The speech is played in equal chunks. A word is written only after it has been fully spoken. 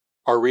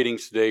Our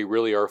readings today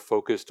really are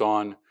focused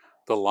on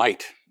the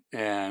light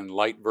and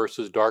light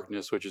versus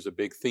darkness, which is a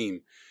big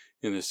theme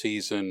in the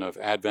season of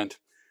Advent.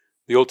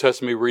 The Old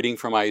Testament reading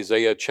from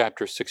Isaiah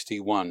chapter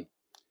 61.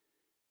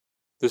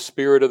 The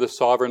Spirit of the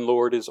Sovereign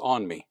Lord is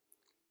on me,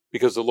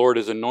 because the Lord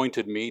has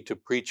anointed me to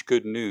preach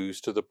good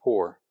news to the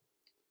poor.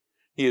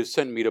 He has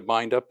sent me to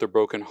bind up the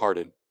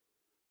brokenhearted,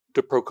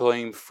 to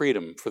proclaim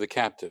freedom for the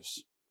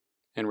captives,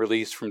 and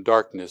release from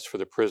darkness for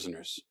the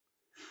prisoners,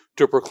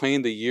 to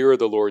proclaim the year of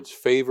the Lord's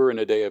favor and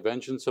a day of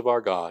vengeance of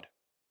our God,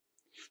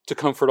 to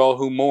comfort all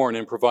who mourn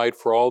and provide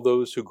for all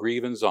those who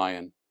grieve in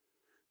Zion,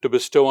 to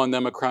bestow on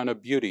them a crown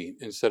of beauty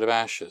instead of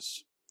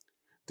ashes,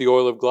 the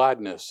oil of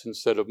gladness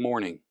instead of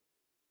mourning,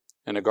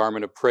 and a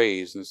garment of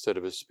praise instead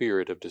of a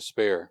spirit of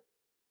despair.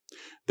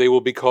 They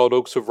will be called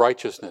oaks of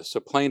righteousness,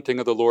 a planting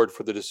of the Lord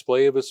for the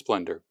display of his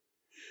splendor.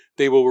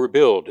 They will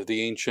rebuild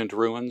the ancient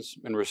ruins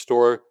and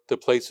restore the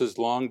places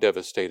long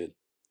devastated.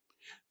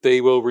 They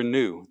will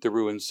renew the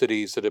ruined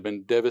cities that have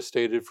been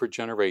devastated for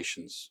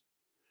generations.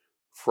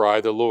 For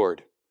I, the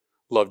Lord,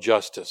 love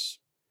justice,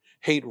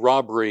 hate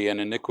robbery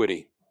and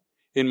iniquity.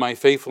 In my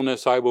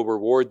faithfulness I will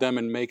reward them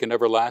and make an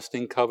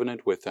everlasting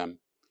covenant with them.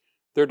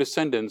 Their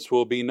descendants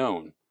will be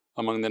known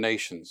among the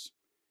nations,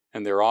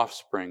 and their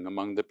offspring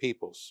among the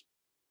peoples.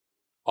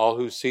 All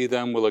who see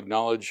them will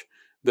acknowledge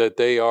that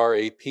they are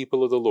a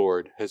people of the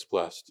Lord has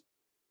blessed.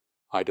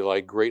 I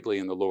delight greatly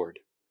in the Lord.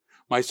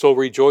 My soul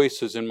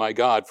rejoices in my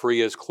God, for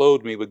he has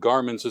clothed me with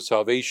garments of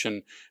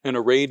salvation and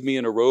arrayed me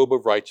in a robe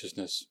of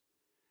righteousness.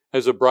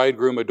 As a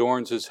bridegroom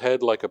adorns his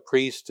head like a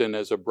priest, and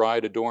as a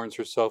bride adorns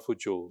herself with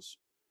jewels.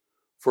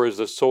 For as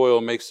the soil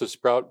makes the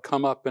sprout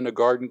come up and a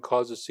garden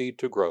causes seed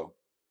to grow,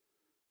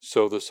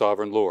 so the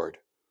sovereign Lord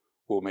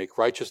will make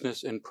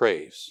righteousness and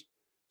praise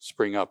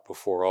spring up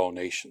before all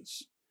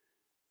nations.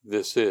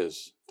 This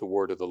is the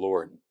word of the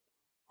Lord.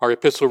 Our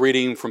epistle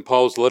reading from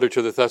Paul's letter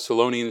to the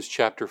Thessalonians,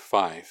 chapter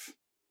 5.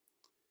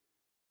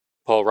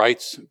 Paul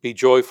writes, "Be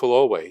joyful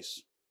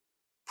always.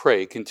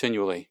 Pray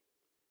continually.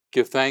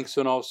 Give thanks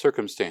in all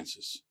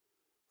circumstances,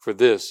 for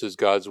this is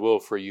God's will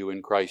for you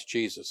in Christ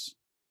Jesus.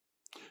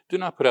 Do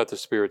not put out the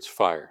Spirit's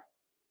fire,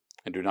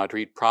 and do not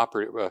treat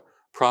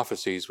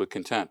prophecies with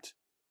contempt.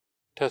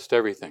 Test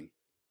everything.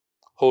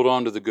 Hold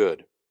on to the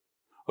good.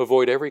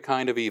 Avoid every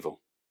kind of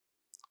evil.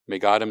 May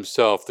God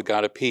himself, the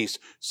God of peace,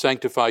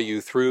 sanctify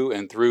you through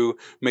and through.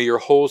 May your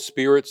whole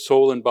spirit,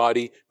 soul, and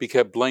body be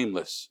kept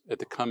blameless at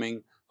the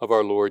coming of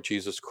our Lord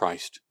Jesus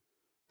Christ.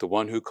 The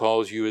one who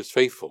calls you is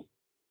faithful,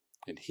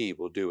 and he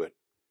will do it."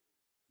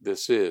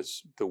 This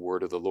is the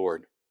word of the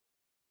Lord.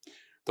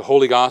 The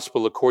Holy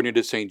Gospel according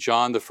to St.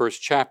 John, the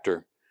first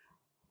chapter.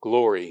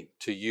 Glory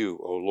to you,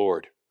 O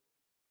Lord.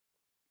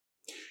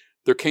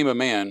 There came a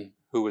man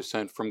who was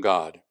sent from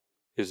God.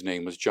 His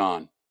name was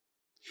John.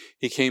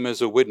 He came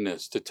as a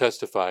witness to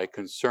testify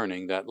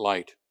concerning that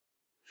light,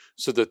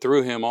 so that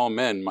through him all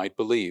men might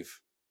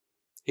believe.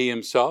 He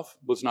himself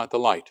was not the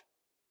light.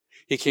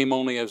 He came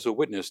only as a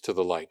witness to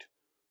the light.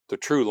 The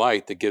true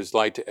light that gives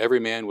light to every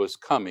man was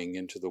coming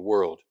into the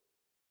world.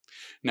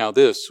 Now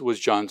this was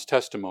John's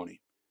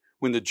testimony,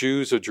 when the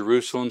Jews of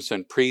Jerusalem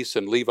sent priests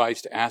and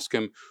Levites to ask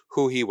him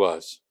who he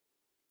was.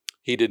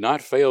 He did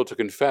not fail to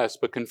confess,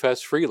 but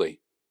confessed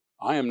freely,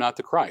 "I am not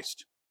the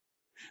Christ."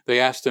 They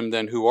asked him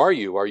then, "Who are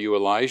you? Are you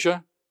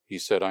Elijah?" He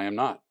said, "I am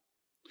not."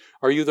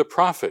 "Are you the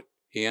prophet?"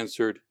 He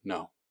answered,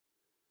 "No."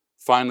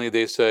 Finally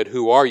they said,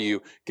 "Who are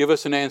you? Give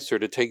us an answer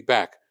to take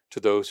back to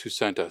those who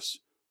sent us.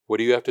 What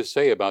do you have to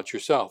say about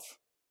yourself?"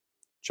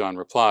 John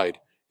replied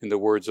in the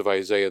words of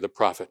Isaiah the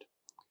prophet,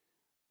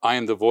 "I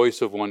am the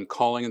voice of one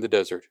calling in the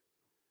desert,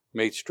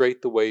 make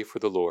straight the way for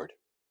the Lord."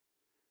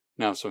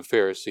 Now some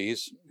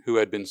Pharisees who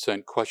had been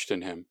sent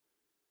questioned him,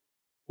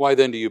 "Why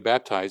then do you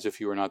baptize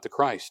if you are not the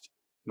Christ,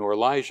 nor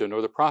Elijah,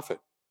 nor the prophet?"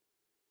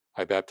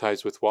 "I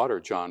baptize with water,"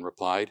 John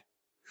replied,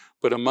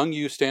 "but among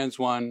you stands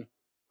one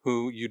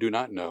who you do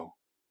not know.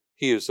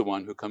 He is the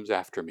one who comes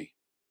after me,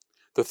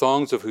 the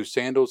thongs of whose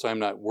sandals I am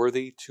not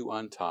worthy to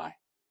untie."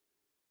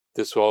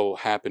 This all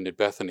happened at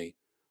Bethany,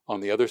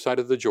 on the other side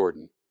of the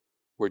Jordan,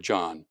 where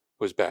John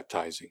was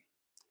baptizing.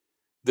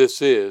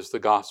 This is the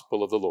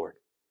gospel of the Lord.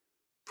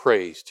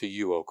 Praise to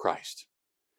you, O Christ.